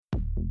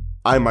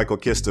I'm Michael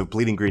Kist of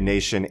Bleeding Green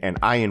Nation, and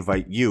I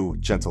invite you,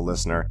 gentle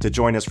listener, to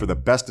join us for the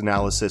best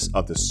analysis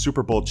of the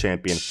Super Bowl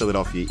champion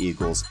Philadelphia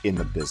Eagles in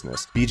the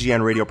business.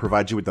 BGN Radio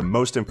provides you with the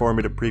most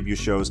informative preview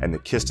shows, and the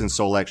Kist and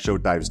Solak Show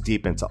dives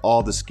deep into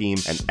all the scheme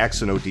and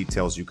X and O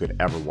details you could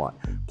ever want.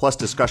 Plus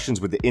discussions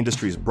with the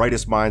industry's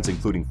brightest minds,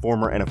 including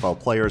former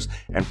NFL players,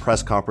 and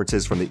press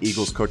conferences from the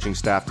Eagles coaching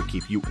staff to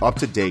keep you up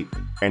to date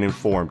and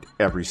informed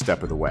every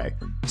step of the way.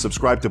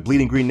 Subscribe to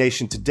Bleeding Green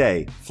Nation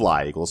today.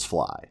 Fly, Eagles,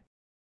 fly.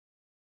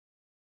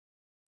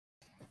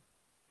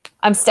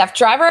 I'm Steph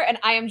Driver, and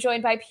I am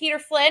joined by Peter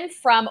Flynn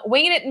from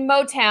Winging It in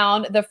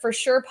Motown, the For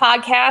Sure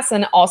podcast,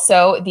 and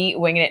also the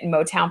Winging It in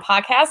Motown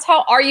podcast.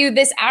 How are you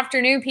this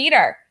afternoon,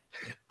 Peter?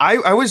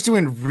 I was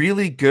doing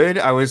really good.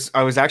 I was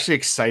actually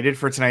excited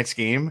for tonight's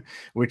game,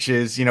 which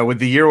is, with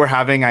the year we're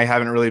having, I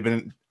haven't really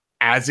been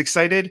as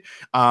excited.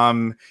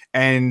 And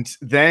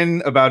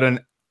then about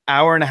an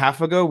hour and a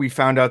half ago, we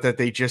found out that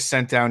they just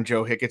sent down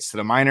Joe Hicketts to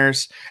the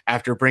minors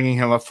after bringing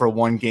him up for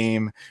one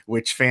game,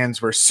 which fans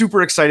were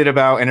super excited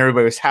about and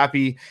everybody was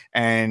happy.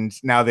 And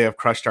now they have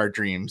crushed our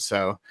dreams.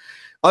 So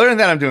other than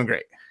that, I'm doing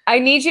great. I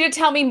need you to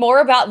tell me more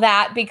about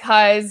that,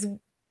 because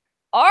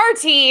our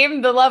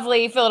team, the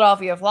lovely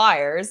Philadelphia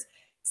Flyers,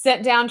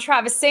 sent down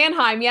Travis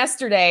Sanheim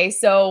yesterday.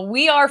 So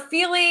we are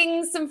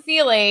feeling some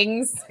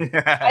feelings.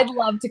 I'd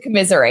love to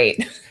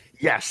commiserate.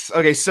 Yes.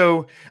 Okay.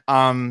 So,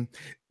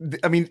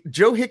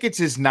 Joe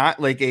Hicketts is not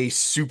like a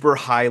super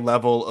high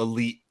level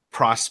elite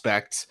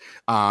prospect.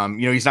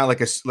 He's not like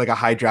a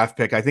high draft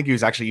pick. I think he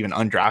was actually even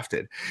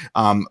undrafted.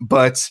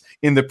 But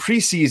in the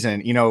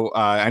preseason,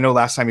 I know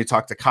last time you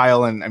talked to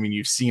Kyle, and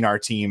you've seen our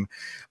team.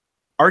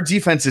 Our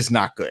defense is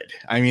not good.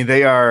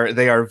 They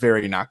are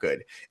very not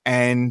good.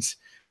 And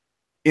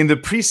in the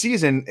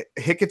preseason,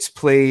 Hicketts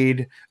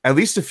played at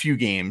least a few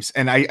games,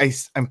 and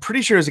I'm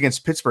pretty sure it was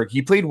against Pittsburgh.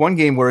 He played one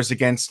game where it was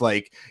against,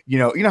 like, you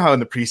know how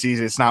in the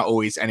preseason it's not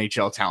always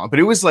NHL talent,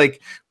 but it was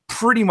like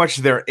pretty much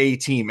their A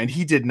team, and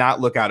he did not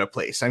look out of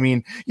place.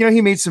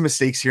 He made some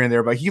mistakes here and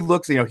there, but he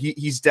looked,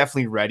 he's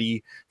definitely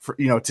ready for,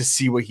 to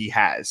see what he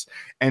has.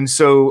 And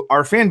so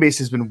our fan base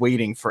has been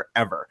waiting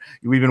forever.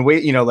 We've been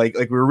waiting, like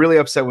we were really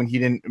upset when he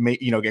didn't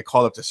get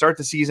called up to start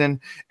the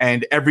season.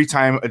 And every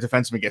time a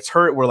defenseman gets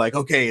hurt, we're like,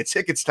 okay, it's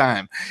Hicketts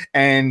time.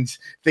 And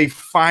they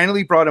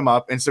finally brought him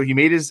up. And so he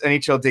made his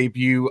NHL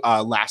debut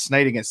last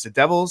night against the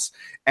Devils,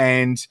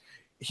 and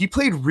he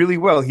played really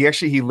well.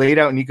 He laid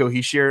out Nico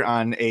Hischier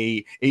on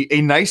a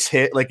nice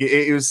hit. Like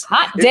it was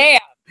hot damn.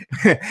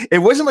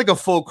 It wasn't like a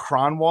full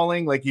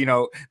Cronwalling,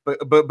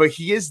 but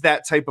he is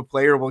that type of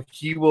player. Well,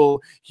 he will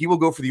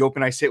go for the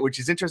open ice hit, which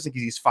is interesting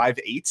because he's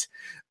 5'8",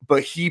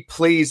 but he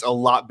plays a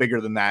lot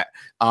bigger than that.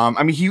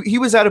 He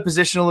was out of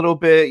position a little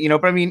bit,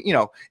 but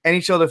NHL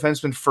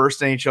defenseman, first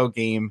NHL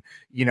game,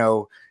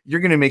 you're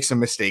going to make some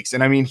mistakes.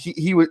 And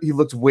he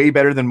looked way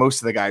better than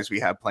most of the guys we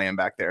have playing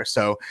back there.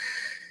 So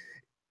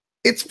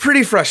it's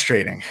pretty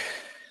frustrating.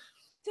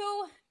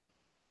 So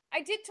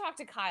I did talk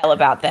to Kyle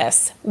about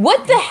this.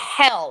 What the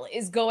hell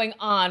is going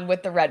on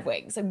with the Red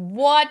Wings?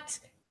 What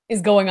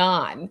is going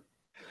on?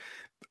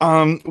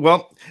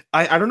 Well,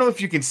 I don't know if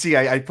you can see,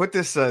 I put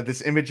this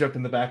image up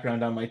in the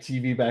background on my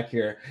TV back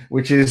here,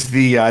 which is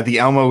the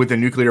Elmo with the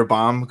nuclear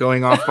bomb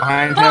going off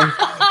behind him.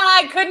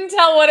 I couldn't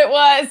tell what it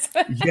was.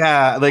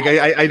 Yeah. Like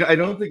I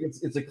don't think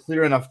it's a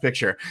clear enough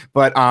picture,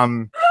 but,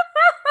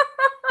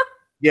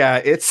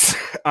 yeah, it's,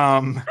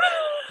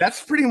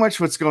 that's pretty much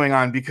what's going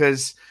on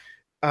because,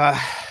 and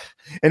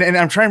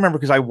I'm trying to remember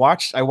because I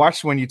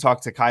watched when you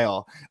talked to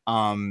Kyle,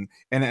 and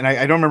I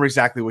don't remember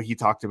exactly what he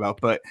talked about,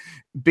 but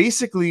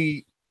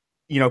basically,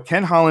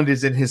 Ken Holland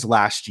is in his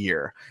last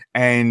year,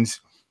 and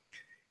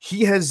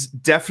he has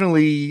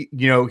definitely,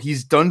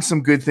 he's done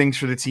some good things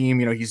for the team.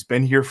 He's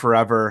been here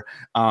forever.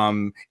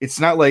 It's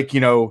not like,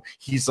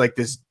 he's like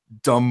this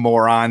dumb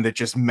moron that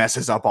just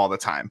messes up all the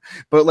time,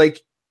 but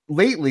like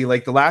lately,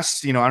 like the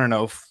last, I don't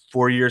know,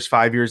 4 years,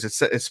 5 years,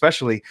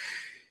 especially,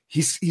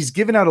 he's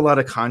given out a lot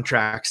of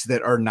contracts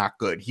that are not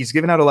good. He's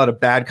given out a lot of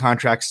bad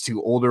contracts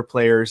to older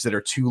players that are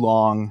too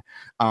long.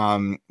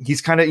 He's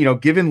kind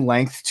of, given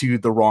length to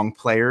the wrong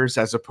players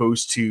as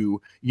opposed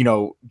to,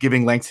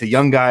 giving length to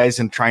young guys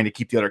and trying to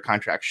keep the other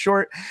contracts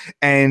short.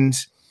 And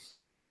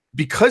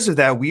because of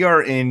that, we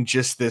are in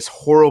just this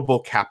horrible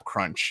cap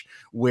crunch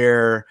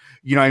where,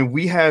 and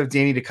we have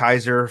Danny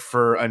DeKeyser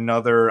for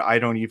another, I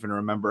don't even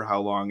remember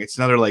how long. It's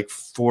another like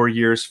 4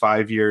 years,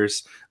 5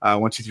 years,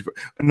 1, 2, 3, 4,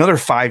 another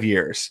 5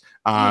 years.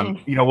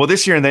 Well,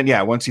 this year and then,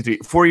 1, 2, 3,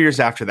 4 years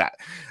after that.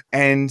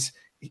 And,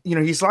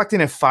 he's locked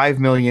in at $5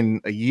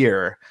 million a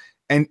year,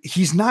 and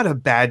he's not a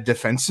bad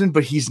defenseman,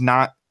 but he's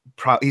not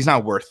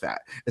worth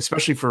that,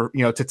 especially for,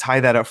 to tie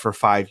that up for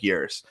 5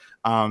 years.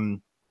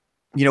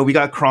 We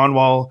got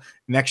Cronwall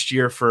next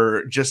year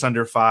for just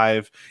under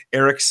 5.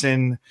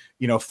 Eriksson,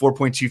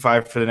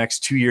 4.25 for the next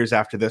 2 years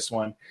after this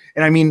one.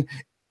 And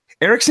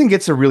Eriksson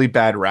gets a really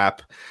bad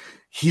rap.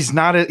 He's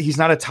not a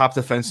top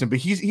defenseman, but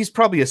he's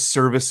probably a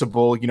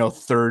serviceable,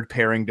 third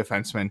pairing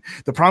defenseman.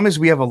 The problem is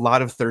we have a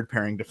lot of third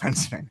pairing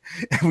defensemen,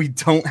 and we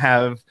don't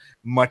have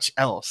much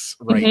else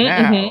right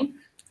now. Mm-hmm.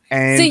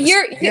 And so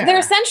they're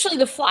essentially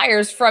the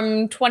Flyers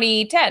from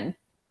 2010,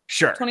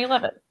 sure,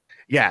 2011.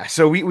 Yeah,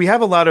 so we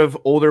have a lot of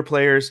older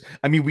players.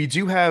 I mean, we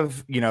do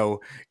have,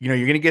 you're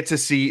going to get to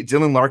see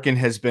Dylan Larkin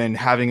has been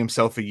having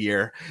himself a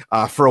year.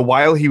 For a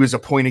while, he was a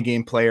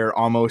point-a-game player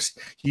almost.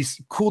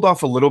 He's cooled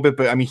off a little bit,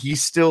 but I mean,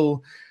 he's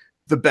still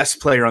the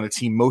best player on the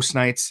team most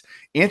nights.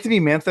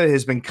 Anthony Mantha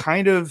has been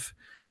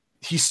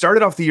he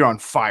started off the year on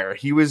fire.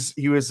 He was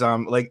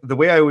like, the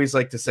way I always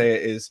like to say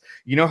it is,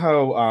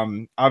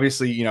 how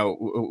obviously,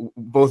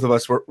 both of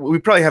us we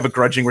probably have a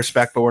grudging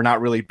respect, but we're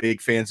not really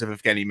big fans of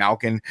Evgeny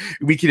Malkin.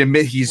 We can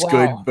admit he's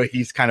good, but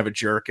he's kind of a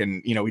jerk,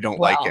 and we don't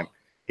like him.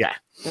 Yeah.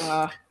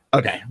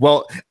 Okay.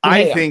 Well,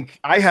 I think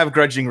I have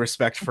grudging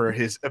respect for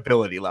his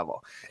ability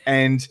level.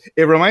 And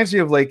it reminds me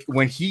of like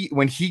when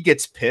he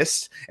gets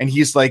pissed and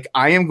he's like,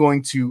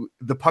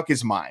 the puck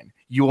is mine.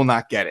 You will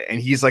not get it. And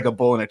he's like a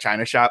bull in a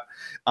china shop.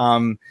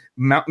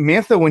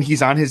 Mantha, when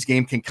he's on his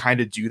game, can kind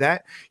of do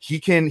that. He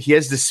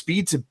has the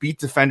speed to beat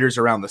defenders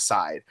around the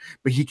side,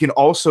 but he can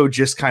also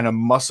just kind of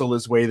muscle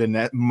his way out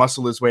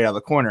of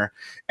the corner.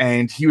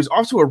 And he was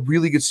off to a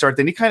really good start.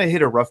 Then he kind of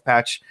hit a rough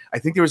patch. I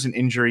think there was an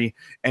injury,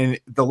 and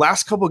the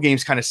last couple of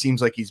games kind of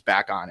seems like he's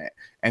back on it.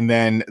 And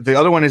then the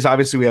other one is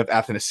obviously we have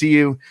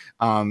Athanasiou.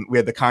 We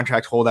had the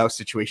contract holdout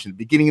situation at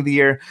the beginning of the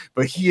year,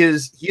 but he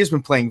has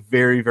been playing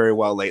very, very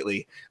well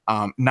lately.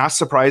 Not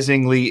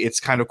surprisingly, it's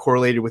kind of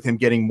correlated with him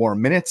getting more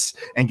minutes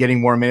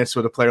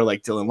with a player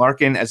like Dylan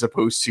Larkin, as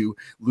opposed to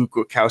Luke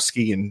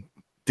Witkowski and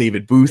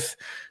David Booth,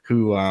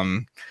 who,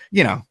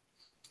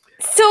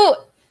 So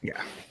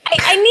yeah,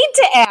 I need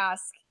to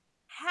ask,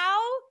 how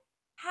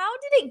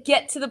did it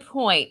get to the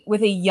point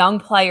with a young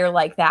player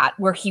like that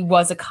where he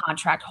was a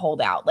contract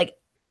holdout? Like,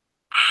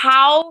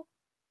 how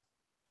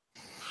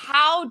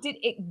did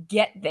it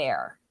get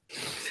there?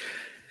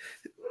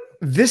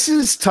 This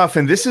is tough,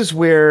 and this is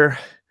where,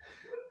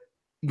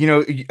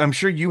 I'm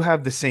sure you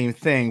have the same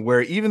thing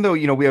where even though,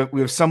 we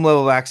have some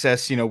level of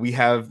access, we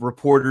have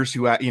reporters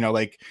who,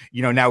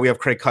 now we have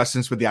Craig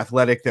Custance with The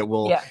Athletic that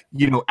will,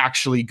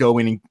 actually go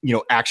in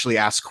and, actually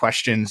ask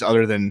questions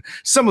other than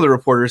some of the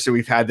reporters that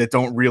we've had that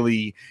don't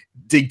really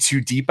dig too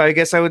deep, I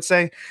guess I would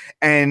say.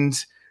 And,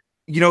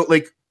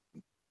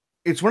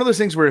 it's one of those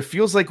things where it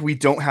feels like we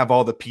don't have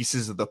all the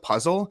pieces of the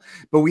puzzle,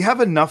 but we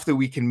have enough that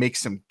we can make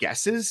some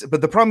guesses.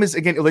 But the problem is,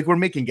 again, like, we're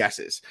making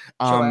guesses.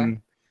 Sure.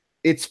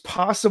 It's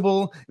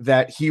possible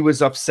that he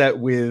was upset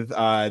with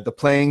the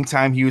playing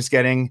time he was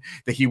getting,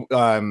 that he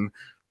a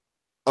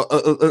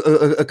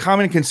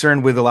common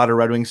concern with a lot of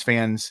Red Wings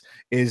fans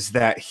is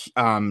that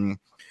the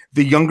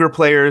younger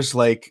players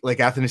like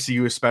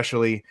Athanasiou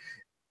especially,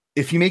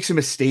 if he makes a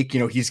mistake,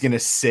 he's going to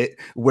sit.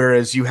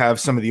 Whereas you have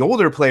some of the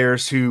older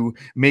players who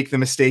make the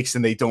mistakes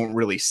and they don't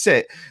really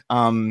sit.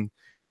 I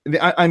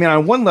mean,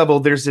 on one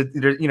level,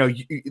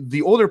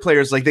 the older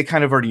players, like, they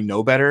kind of already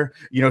know better,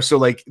 so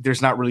like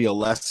there's not really a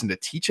lesson to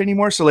teach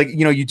anymore. So like,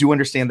 you do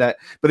understand that,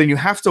 but then you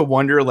have to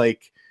wonder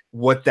like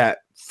what that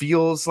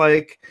feels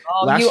like.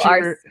 Oh, you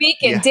are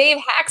speaking Dave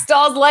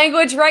Hackstall's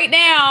language right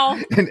now.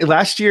 And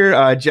last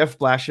year, Jeff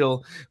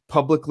Blashill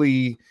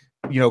publicly,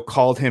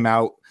 called him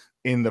out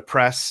in the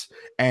press.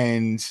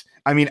 And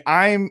I mean,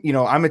 I'm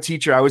a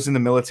teacher. I was in the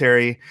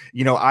military.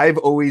 I've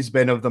always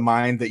been of the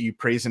mind that you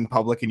praise in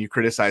public and you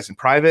criticize in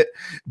private.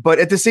 But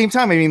at the same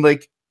time, I mean,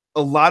 like,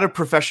 a lot of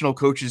professional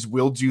coaches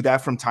will do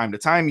that from time to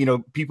time.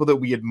 People that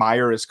we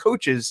admire as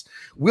coaches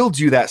will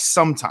do that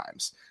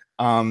sometimes.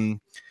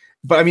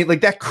 But I mean,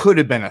 like, that could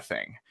have been a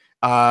thing.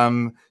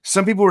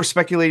 Some people were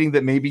speculating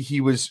that maybe he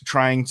was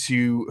trying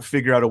to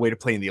figure out a way to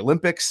play in the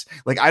Olympics.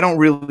 Like, I don't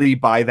really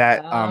buy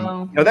that.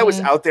 That was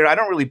out there. I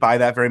don't really buy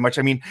that very much.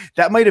 I mean,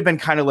 that might have been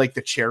kind of like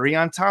the cherry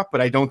on top,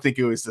 but I don't think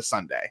it was the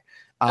sundae.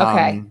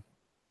 Okay.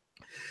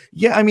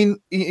 Yeah, I mean,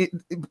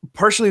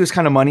 partially it was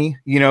kind of money.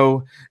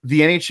 The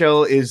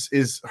NHL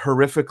is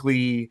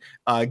horrifically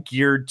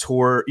geared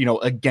toward,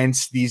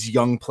 against these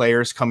young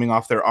players coming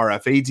off their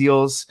RFA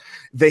deals.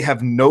 They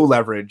have no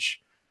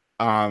leverage.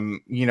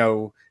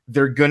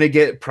 They're going to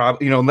get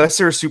unless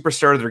they're a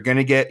superstar, they're going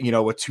to get, a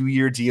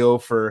 2-year deal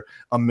for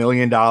 $1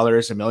 million,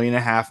 $1.5 million,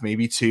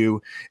 maybe $2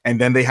 million. And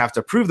then they have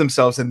to prove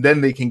themselves, and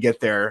then they can get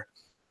their,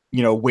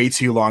 way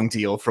too long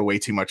deal for way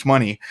too much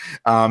money.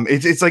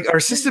 It's like our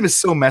system is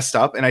so messed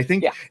up. And I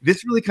think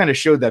this really kind of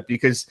showed that,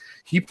 because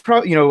he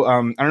probably, I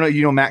don't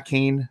know, Matt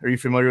Cain, are you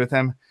familiar with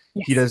him?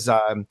 Yes. He does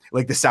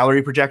like the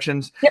salary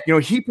projections.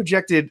 Yep. He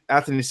projected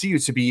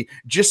Athanasiou to be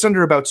just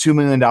under about $2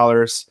 million.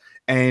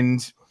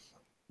 And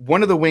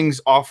one of the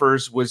Wings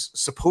offers was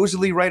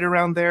supposedly right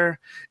around there.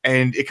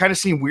 And it kind of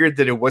seemed weird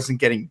that it wasn't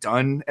getting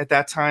done at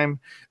that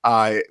time.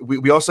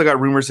 We also got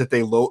rumors that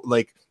I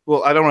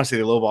don't want to say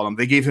they lowballed him.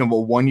 They gave him a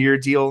 1-year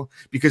deal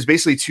because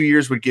basically 2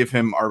 years would give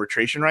him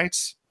arbitration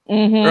rights.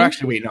 Mm-hmm. Or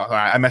actually, wait, no,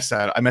 I messed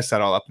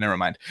that all up. Never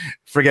mind.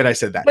 Forget I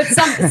said that. But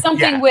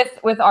something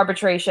with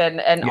arbitration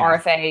and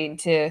RFA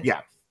to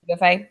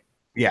UFA.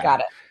 Yeah.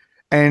 Got it.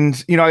 And,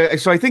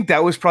 so I think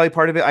that was probably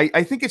part of it.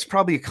 I think it's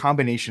probably a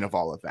combination of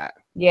all of that.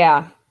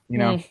 Yeah.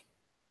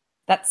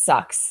 That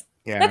sucks.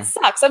 Yeah. That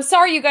sucks. I'm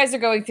sorry you guys are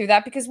going through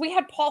that because we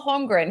had Paul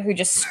Holmgren who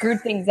just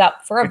screwed things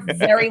up for a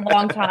very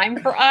long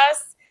time for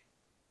us.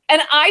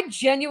 And I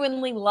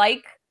genuinely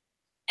like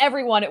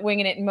everyone at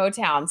Winging It in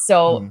Motown.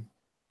 So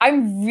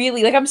I'm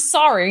really I'm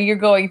sorry you're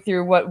going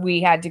through what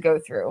we had to go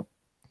through.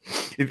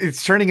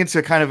 It's turning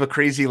into kind of a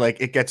crazy,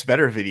 it gets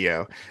better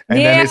video. And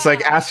then it's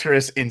like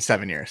asterisk in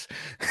 7 years.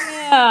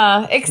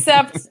 Yeah.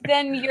 Except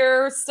then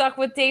you're stuck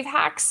with Dave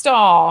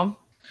Hackstall.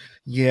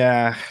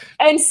 Yeah.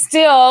 And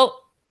still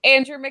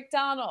Andrew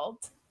McDonald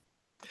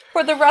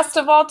for the rest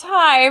of all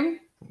time.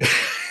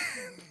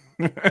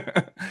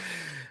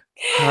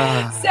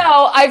 So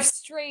I've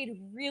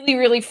strayed really,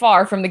 really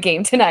far from the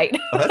game tonight.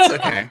 Oh, that's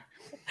okay.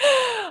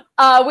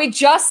 We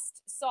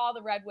just saw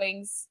the Red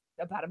Wings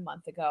about a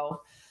month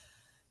ago.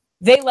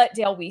 They let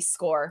Dale Weiss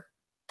score.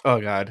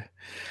 Oh, God.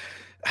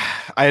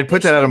 I had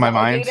put that out of my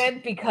mind.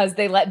 Because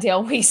they let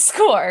Dale Weiss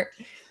score.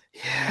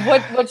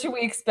 Yeah. What should we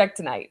expect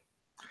tonight?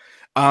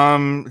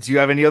 Do you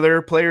have any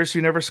other players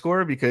who never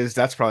score? Because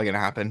that's probably going to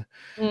happen.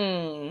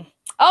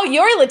 Oh,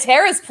 Yuri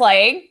Laterra is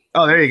playing.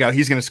 Oh, there you go.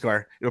 He's going to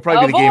score. It'll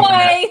probably be the game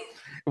winner.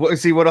 Well,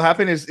 see, what'll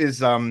happen is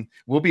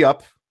we'll be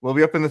up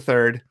in the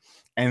third,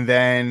 and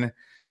then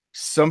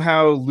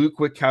somehow Luke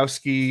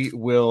Witkowski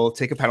will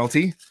take a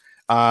penalty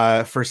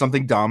for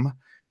something dumb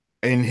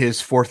in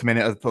his 4th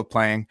minute of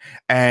playing,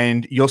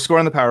 and you'll score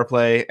on the power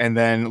play, and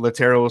then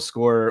Laterra will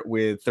score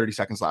with 30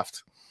 seconds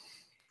left,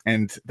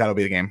 and that'll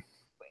be the game.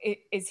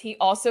 Is he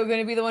also going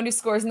to be the one who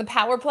scores in the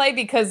power play?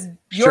 Because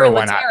Yuri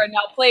Laterra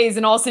now plays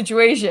in all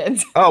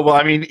situations. Oh, well,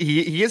 I mean,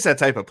 he is that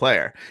type of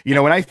player.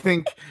 When I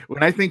think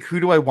who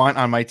do I want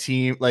on my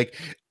team?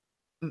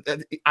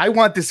 I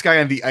want this guy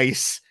on the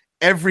ice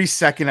every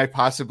second I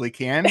possibly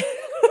can.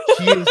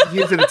 He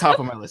is at the top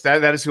of my list.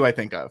 That is who I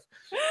think of.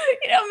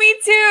 Me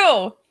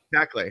too.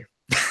 Exactly.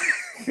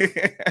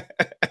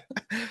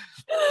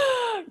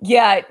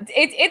 Yeah,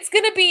 it's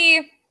going to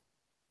be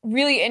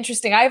really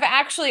interesting. I've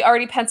actually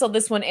already penciled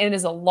this one in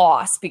as a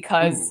loss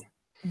because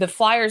the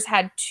Flyers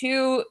had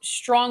 2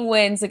 strong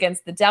wins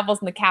against the Devils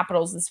and the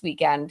Capitals this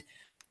weekend.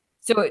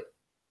 So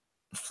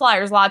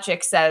Flyers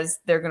logic says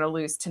they're going to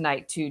lose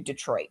tonight to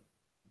Detroit.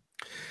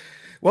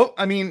 Well,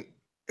 I mean,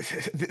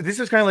 this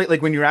is kind of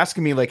like when you're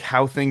asking me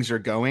how things are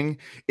going,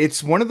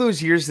 it's one of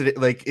those years that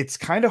it's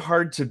kind of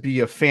hard to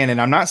be a fan.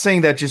 And I'm not saying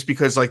that just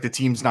because the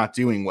team's not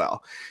doing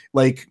well.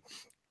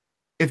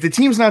 If the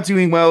team's not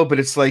doing well, but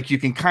it's you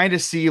can kind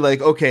of see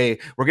okay,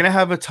 we're going to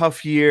have a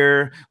tough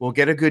year. We'll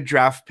get a good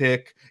draft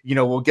pick.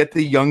 We'll get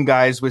the young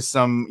guys with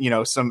some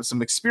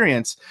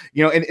experience,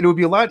 and it would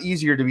be a lot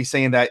easier to be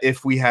saying that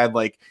if we had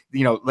like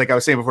I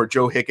was saying before,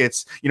 Joe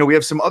Hicketts, we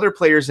have some other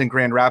players in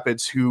Grand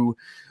Rapids who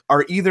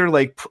are either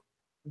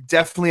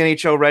definitely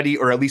NHL ready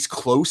or at least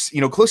close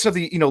enough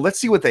to, let's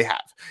see what they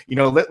have,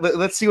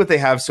 let's see what they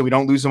have. So we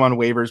don't lose them on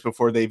waivers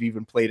before they've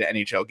even played an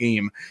NHL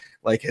game,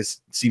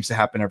 seems to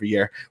happen every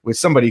year with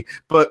somebody.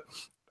 But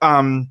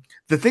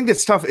the thing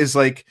that's tough is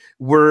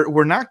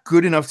we're not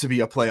good enough to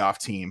be a playoff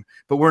team,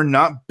 but we're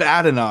not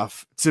bad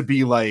enough to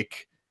be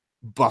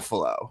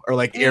Buffalo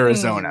or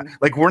Arizona.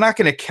 We're not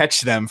going to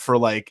catch them for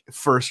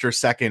first or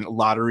second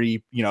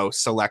lottery,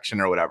 selection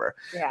or whatever.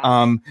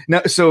 Yeah.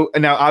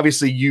 Now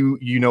obviously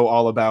you know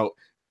all about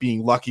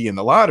being lucky in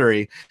the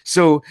lottery.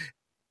 So,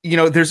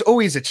 there's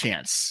always a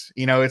chance,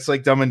 it's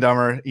like Dumb and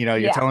Dumber,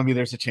 you're telling me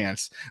there's a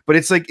chance, but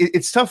it's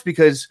it's tough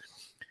because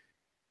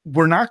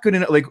we're not good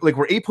enough.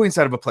 We're 8 points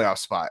out of a playoff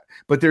spot,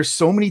 but there's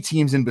so many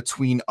teams in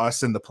between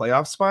us and the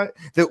playoff spot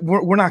that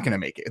we're not going to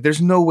make it.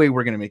 There's no way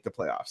we're going to make the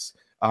playoffs.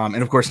 And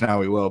of course now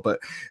we will, but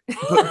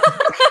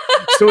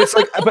so it's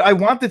but I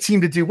want the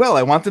team to do well.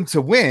 I want them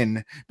to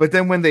win. But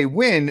then when they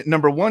win,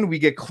 number one, we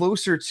get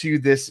closer to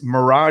this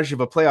mirage of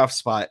a playoff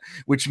spot,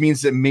 which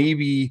means that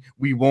maybe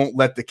we won't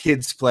let the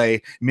kids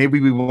play.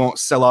 Maybe we won't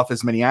sell off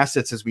as many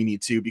assets as we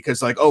need to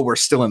because we're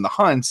still in the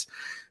hunt,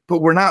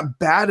 but we're not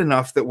bad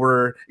enough that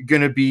we're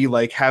going to be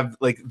have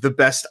the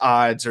best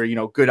odds or,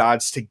 good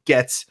odds to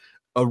get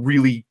a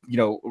really,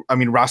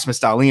 Rasmus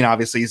Dahlin,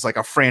 obviously he's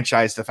a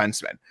franchise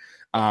defenseman.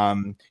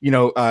 Andrei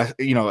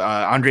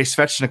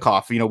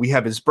Svechnikov, we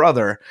have his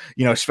brother,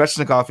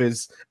 Svechnikov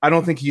is, I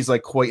don't think he's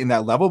quite in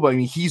that level, but I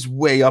mean, he's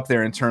way up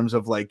there in terms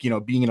of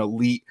being an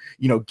elite,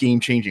 game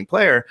changing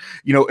player,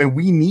 and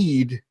we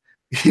need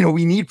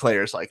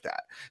players like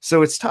that.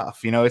 So it's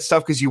tough, it's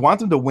tough because you want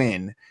them to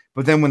win,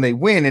 but then when they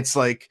win, it's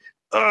but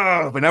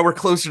now we're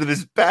closer to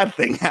this bad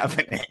thing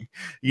happening,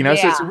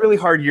 so it's a really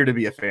hard year to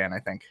be a fan, I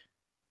think.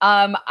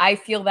 I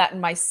feel that in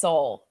my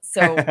soul.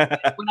 So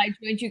when I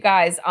joined you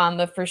guys on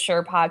the For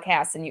Sure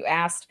podcast and you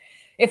asked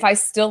if I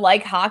still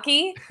like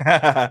hockey,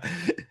 there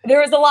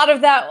was a lot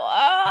of that.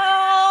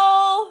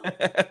 Oh,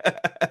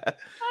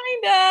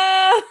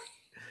 kinda.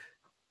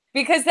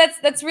 Because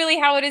that's really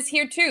how it is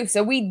here too.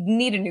 So we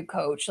need a new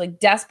coach,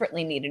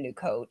 desperately need a new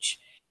coach.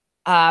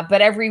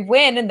 But every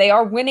win, and they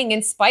are winning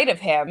in spite of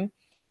him,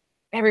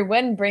 every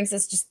win brings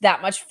us just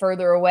that much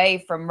further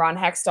away from Ron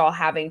Hextall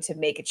having to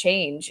make a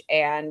change.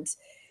 And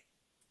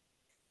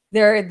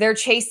they're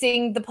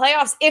chasing the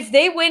playoffs. If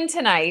they win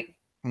tonight,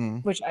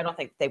 which I don't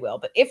think they will,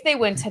 but if they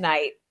win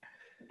tonight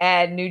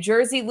and New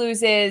Jersey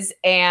loses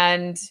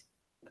and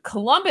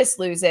Columbus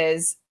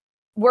loses,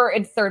 we're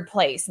in third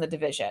place in the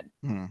division.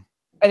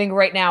 I think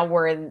right now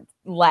we're in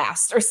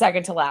last or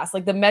second to last.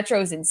 Like the Metro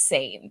is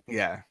insane.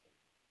 Yeah.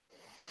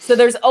 So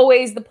there's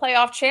always the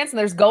playoff chance, and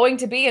there's going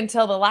to be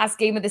until the last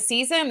game of the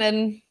season.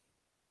 And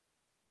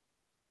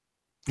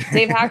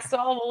Dave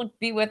Haxtell will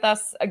be with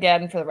us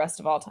again for the rest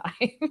of all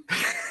time.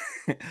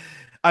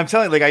 I'm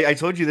telling you, like I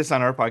told you this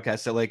on our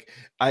podcast that like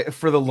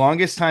for the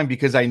longest time,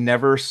 because I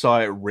never saw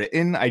it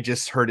written, I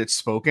just heard it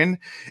spoken,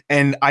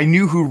 and I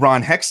knew who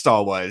Ron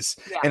Hextall was,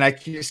 and I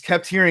just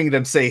kept hearing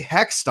them say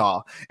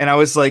Hextall, and I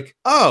was like,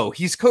 oh,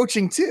 he's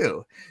coaching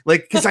too,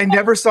 like because I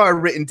never saw it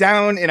written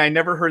down, and I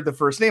never heard the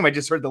first name, I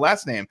just heard the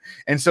last name,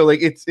 and so like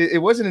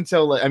it wasn't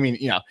until like, I mean,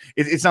 you know,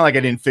 it's not like I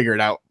didn't figure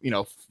it out, you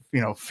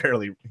know,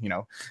 fairly, you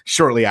know,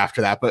 shortly after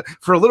that, but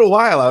for a little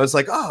while I was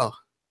like, oh,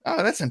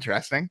 that's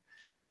interesting.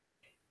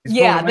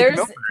 Yeah,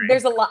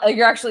 there's a lot.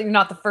 You're actually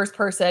not the first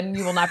person.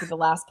 You will not be the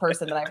last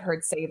person that I've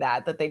heard say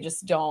that they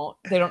just don't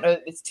know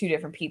that it's two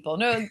different people.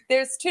 No,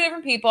 there's two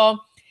different people.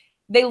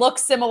 They look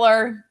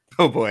similar.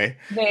 Oh boy.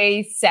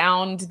 They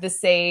sound the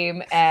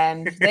same,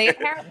 and they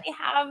apparently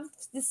have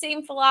the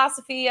same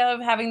philosophy of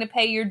having to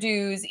pay your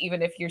dues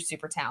even if you're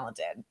super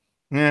talented.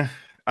 Yeah,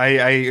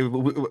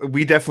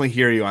 we definitely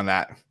hear you on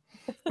that.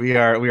 We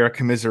are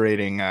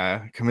commiserating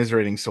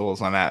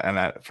souls on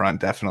that front,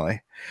 definitely.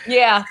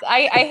 Yeah,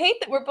 I hate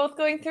that we're both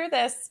going through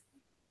this.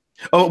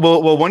 Oh,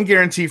 well, one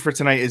guarantee for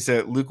tonight is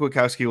that Luke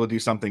Witkowski will do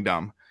something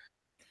dumb.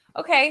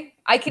 Okay,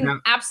 I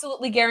can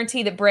absolutely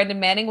guarantee that Brandon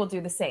Manning will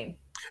do the same.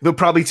 They'll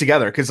probably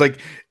together, because like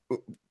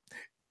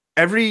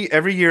every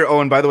year. Oh,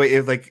 and by the way,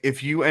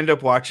 if you end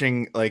up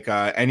watching like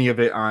any of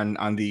it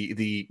on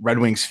the Red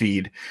Wings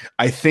feed,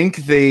 I think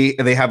they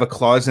have a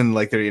clause in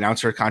like their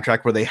announcer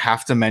contract where they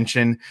have to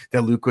mention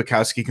that Luke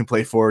Witkowski can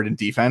play forward and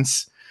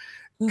defense,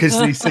 because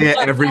they say it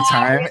every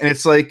time, and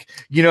it's like,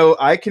 you know,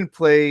 I can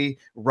play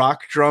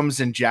rock drums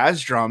and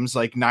jazz drums,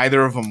 like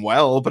neither of them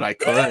well, but I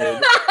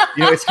could.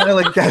 You know, it's kind of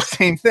like that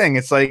same thing.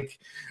 It's like,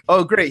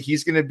 oh, great,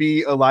 he's going to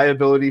be a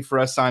liability for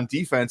us on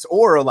defense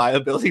or a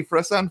liability for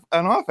us on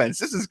offense.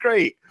 This is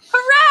great.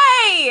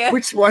 Hooray!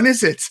 Which one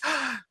is it?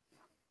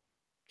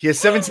 He has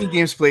 17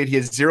 games played. He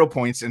has 0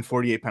 points and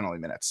 48 penalty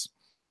minutes.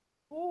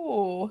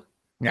 Ooh.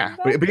 Yeah,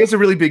 but he has a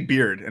really big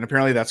beard, and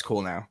apparently that's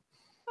cool now.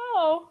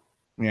 Oh.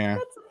 Yeah.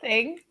 That's a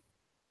thing.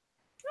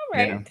 All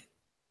right.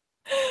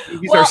 Yeah.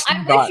 Well,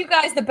 I wish you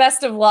guys the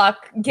best of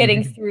luck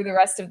getting through the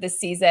rest of this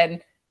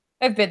season.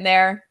 I've been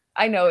there.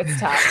 I know it's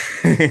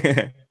tough.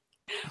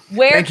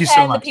 Where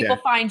can the people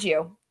find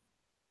you?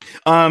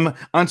 On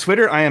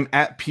Twitter, I am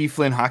at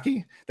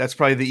pflynnhockey. That's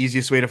probably the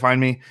easiest way to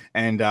find me.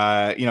 And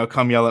you know,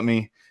 come yell at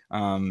me.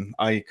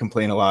 I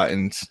complain a lot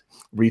and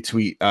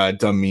retweet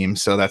dumb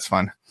memes, so that's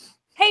fun.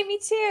 Hey, me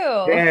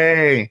too.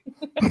 Yay.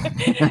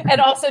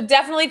 And also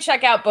definitely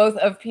check out both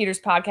of Peter's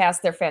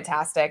podcasts. They're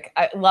fantastic.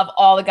 I love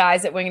all the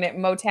guys at Winging It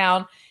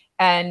Motown,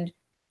 and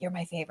you're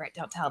my favorite.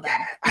 Don't tell them.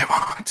 I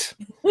won't.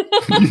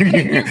 Thank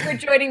you for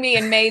joining me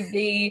and made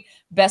the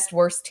best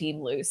worst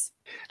team lose.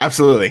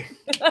 Absolutely.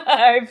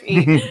 Hi,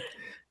 Pete.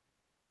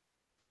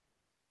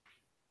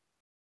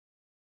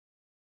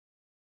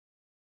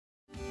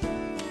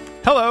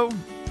 Hello,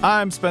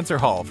 I'm Spencer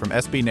Hall from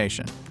SB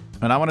Nation,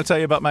 and I want to tell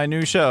you about my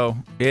new show,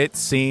 It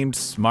Seemed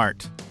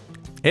Smart.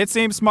 It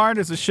Seemed Smart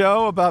is a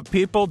show about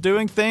people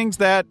doing things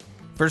that,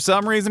 for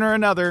some reason or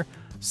another,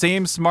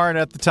 seem smart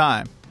at the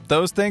time.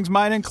 Those things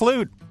might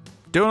include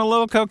doing a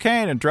little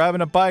cocaine and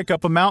driving a bike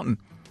up a mountain.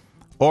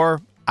 Or,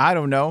 I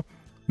don't know,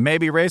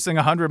 maybe racing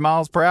 100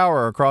 miles per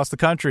hour across the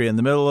country in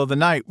the middle of the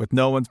night with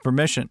no one's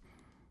permission.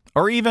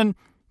 Or even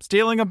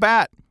stealing a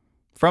bat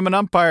from an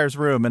umpire's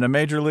room in a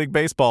Major League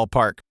Baseball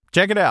park.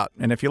 Check it out,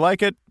 and if you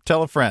like it,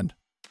 tell a friend.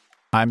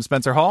 I'm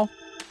Spencer Hall.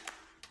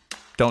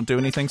 Don't do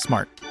anything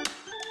smart.